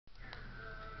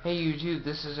Hey YouTube,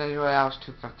 this is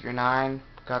instantaniously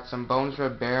Got some Bones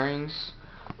Red bearings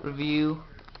review.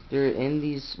 They're in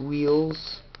these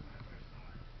wheels.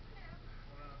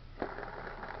 You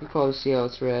can probably see how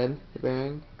it's red, the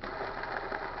bearing.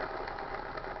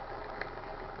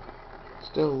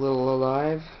 Still a little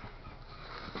alive.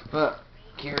 But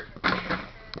here,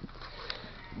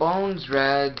 Bones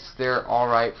Reds, they're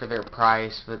alright for their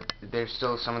price, but they're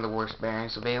still some of the worst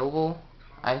bearings available,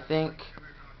 I think.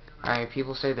 I mean,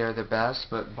 people say they're the best,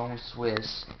 but Bone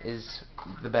Swiss is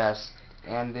the best.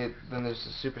 And then there's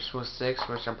the Super Swiss 6,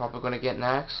 which I'm probably going to get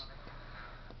next.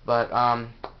 But,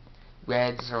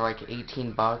 Reds are like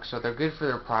 18 bucks, so they're good for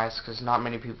their price, because not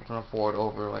many people can afford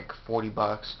over like 40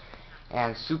 bucks.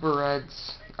 And Super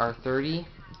Reds are 30,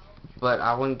 but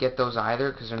I wouldn't get those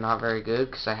either, because they're not very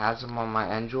good, because I had some on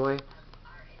my Enjoy.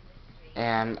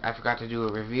 And I forgot to do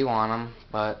a review on them,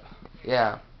 but,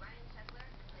 yeah.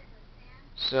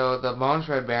 So the Bones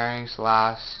Red bearings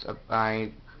last,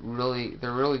 they're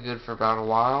really good for about a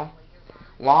while.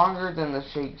 Longer than the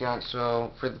Shake Junt,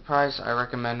 so for the price I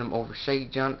recommend them over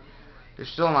Shake Junt. They're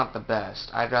still not the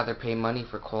best. I'd rather pay money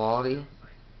for quality.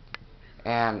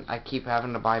 And I keep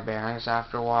having to buy bearings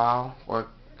after a while, or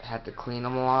had to clean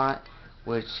them a lot,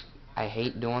 which I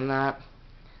hate doing that.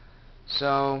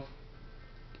 So,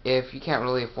 if you can't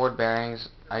really afford bearings,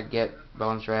 I'd get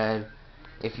Bones Red.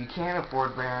 If you can't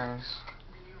afford bearings,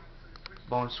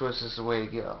 Bone Swiss is the way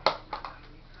to go.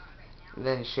 And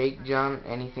then Shake Junt,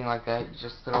 anything like that, you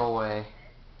just throw away.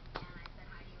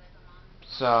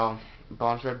 So,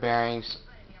 Bones Red bearings,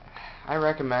 I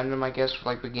recommend them, I guess, for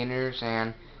like beginners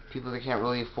and people that can't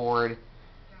really afford,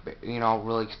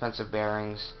 really expensive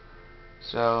bearings.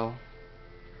 So,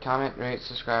 comment, rate,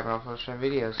 subscribe, and I'll post my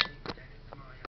videos.